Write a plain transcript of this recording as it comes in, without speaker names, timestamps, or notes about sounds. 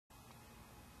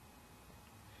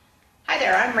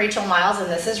there, I'm Rachel Miles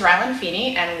and this is Rylen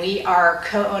Feeney, and we are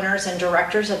co-owners and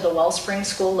directors of the Wellspring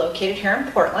School located here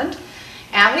in Portland.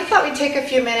 And we thought we'd take a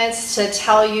few minutes to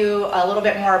tell you a little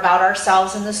bit more about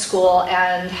ourselves in the school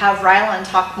and have Rylen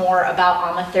talk more about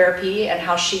Amma Therapy and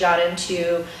how she got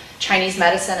into Chinese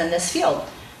medicine in this field.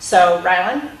 So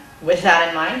Rylen, with that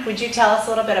in mind, would you tell us a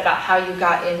little bit about how you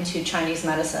got into Chinese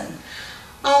medicine?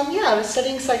 Yeah, I was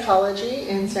studying psychology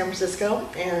in San Francisco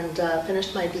and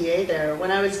finished my BA there.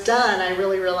 When I was done, I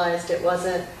really realized it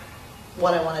wasn't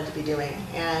what I wanted to be doing.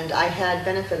 And I had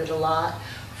benefited a lot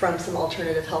from some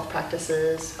alternative health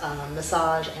practices,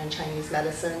 massage and Chinese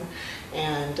medicine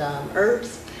and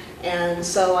herbs. And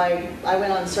so I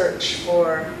went on search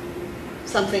for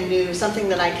something new, something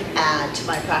that I could add to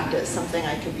my practice, something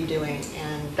I could be doing.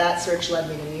 And that search led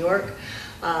me to New York.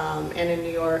 And in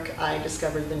New York, I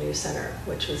discovered the New Center,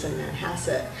 which was in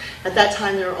Manhasset. At that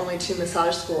time, there were only 2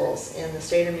 massage schools in the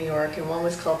state of New York, and one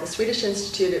was called the Swedish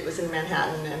Institute. It was in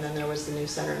Manhattan, and then there was the New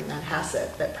Center in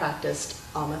Manhasset that practiced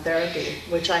Amma Therapy,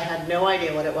 which I had no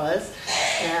idea what it was.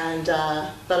 And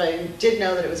but I did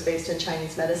know that it was based in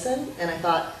Chinese medicine, and I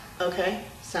thought, okay,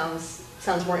 sounds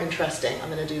more interesting. I'm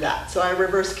going to do that. So I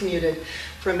reverse commuted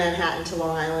from Manhattan to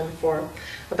Long Island for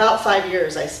about 5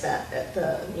 years. I spent at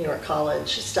the New York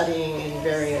College studying in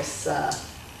various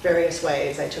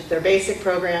ways. I took their basic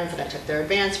programs and I took their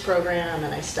advanced program,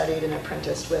 and I studied and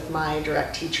apprenticed with my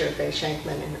direct teacher, Faye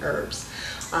Shankman, in herbs.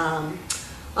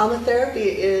 Amma Therapy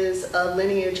is a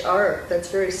lineage art that's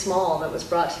very small that was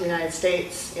brought to the United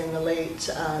States in the late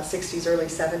 60s, early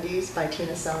 70s by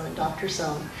Tina Sohn and Dr.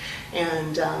 Sohn.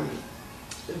 And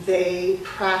they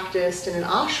practiced in an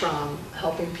ashram,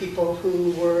 helping people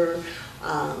who were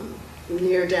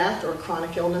near death or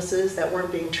chronic illnesses that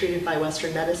weren't being treated by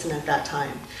Western medicine at that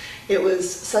time. It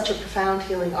was such a profound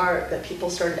healing art that people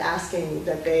started asking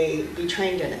that they be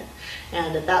trained in it.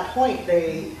 And at that point,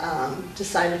 they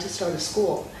decided to start a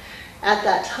school. At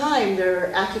that time,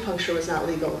 their acupuncture was not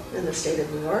legal in the state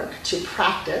of New York to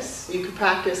practice. You could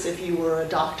practice if you were a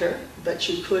doctor, but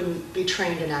you couldn't be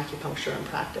trained in acupuncture and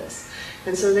practice.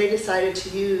 And so they decided to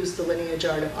use the lineage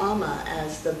art of Amma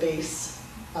as the base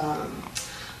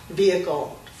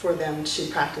vehicle for them to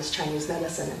practice Chinese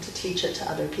medicine and to teach it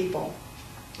to other people.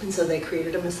 And so they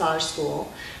created a massage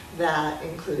school that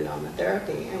included Amma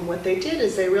Therapy. And what they did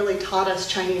is they really taught us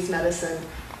Chinese medicine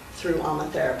through Amma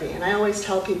Therapy. And I always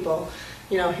tell people,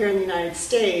 you know, here in the United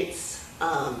States,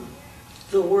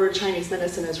 the word Chinese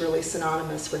medicine is really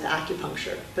synonymous with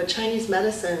acupuncture. But Chinese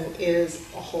medicine is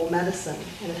a whole medicine,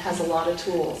 and it has a lot of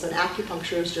tools. And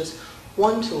acupuncture is just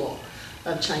one tool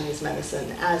of Chinese medicine,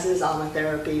 as is Amma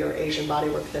Therapy or Asian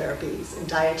bodywork therapies, and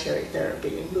dietary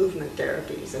therapy, and movement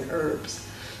therapies, and herbs.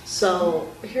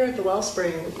 So here at the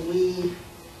Wellspring,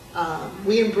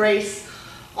 we embrace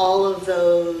all of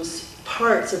those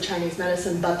parts of Chinese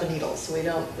medicine, but the needles. We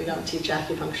don't teach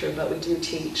acupuncture, but we do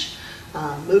teach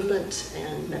movement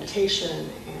and meditation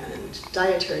and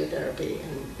dietary therapy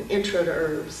and an intro to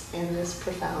herbs and this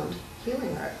profound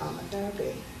healing art, Amma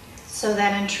Therapy. So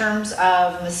then in terms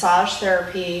of massage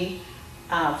therapy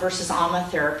versus Amma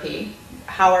Therapy,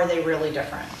 how are they really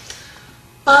different?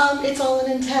 It's all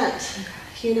an intent.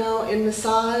 You know, in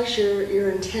massage,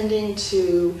 you're intending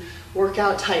to work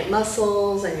out tight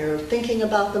muscles, and you're thinking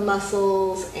about the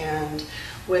muscles, and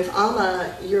with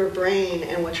Amma, your brain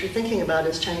and what you're thinking about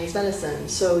is Chinese medicine.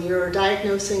 So you're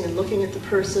diagnosing and looking at the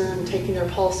person, taking their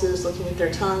pulses, looking at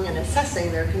their tongue, and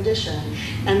assessing their condition,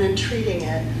 and then treating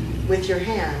it with your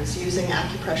hands, using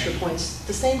acupressure points,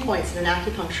 the same points that an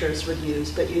acupuncturist would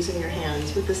use, but using your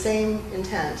hands with the same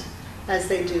intent as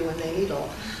they do when they needle.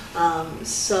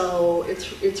 So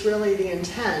it's really the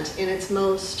intent in its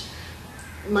most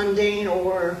mundane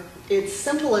or its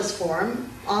simplest form.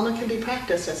 Amma can be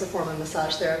practiced as a form of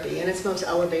massage therapy. In its most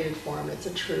elevated form, it's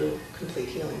a true, complete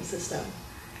healing system.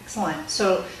 Excellent.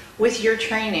 So with your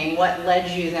training, what led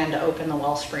you then to open the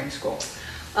Wellspring School?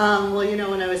 Well, you know,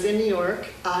 when I was in New York,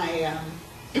 I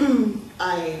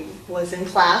was in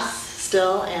class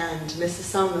still, and Mrs.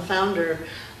 Sohn, the founder,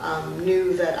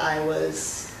 knew that I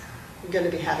was going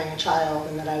to be having a child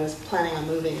and that I was planning on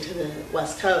moving to the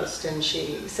West Coast. And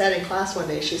she said in class one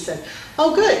day, she said,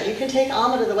 "Oh good, you can take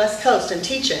Amma to the West Coast and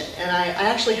teach it." And I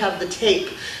actually have the tape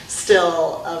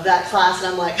still of that class,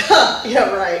 and I'm like, huh, yeah,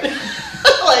 right.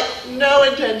 Like, no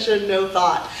intention, no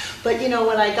thought. But you know,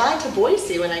 when I got to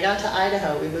Boise, when I got to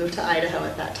Idaho, we moved to Idaho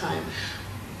at that time,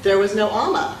 there was no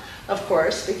Amma, of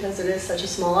course, because it is such a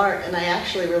small art, and I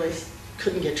actually really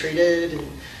couldn't get treated and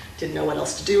didn't know what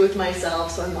else to do with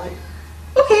myself. So I'm like,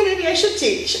 okay, maybe I should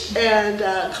teach. And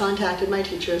contacted my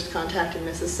teachers, contacted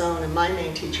Mrs. Sohn and my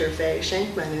main teacher, Faye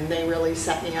Shankman, and they really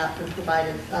set me up and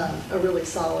provided a really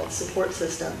solid support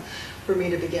system for me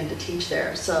to begin to teach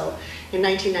there. So in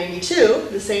 1992,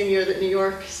 the same year that New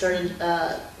York started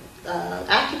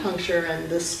acupuncture and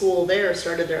the school there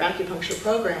started their acupuncture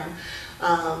program,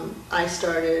 I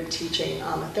started teaching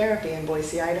Amma Therapy in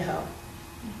Boise, Idaho.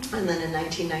 And then in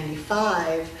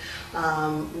 1995,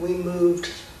 we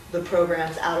moved the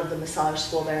programs out of the massage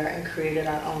school there and created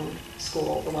our own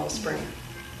school, the Wellspring.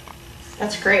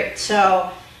 That's great.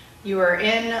 So you were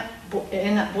in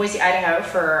Boise, Idaho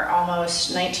for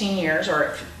almost 19 years,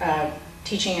 or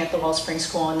teaching at the Wellspring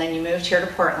School, and then you moved here to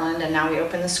Portland, and now we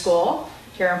opened the school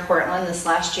here in Portland this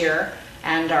last year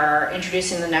and are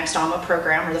introducing the next Amma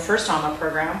program, or the first Amma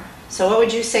program. So what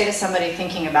would you say to somebody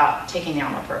thinking about taking the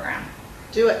Amma program?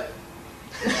 Do it.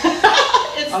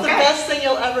 It's the best thing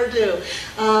you'll ever do.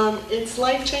 It's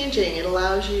life-changing. It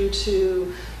allows you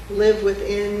to live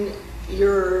within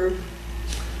your...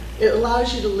 It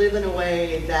allows you to live in a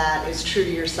way that is true to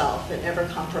yourself. It never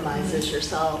compromises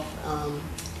yourself.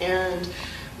 And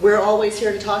we're always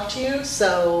here to talk to you,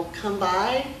 so come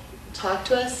by, talk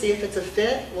to us, see if it's a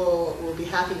fit. We'll be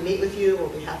happy to meet with you. We'll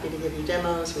be happy to give you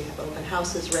demos. We have open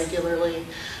houses regularly.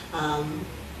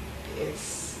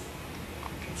 It's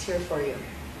here for you.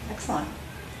 Excellent.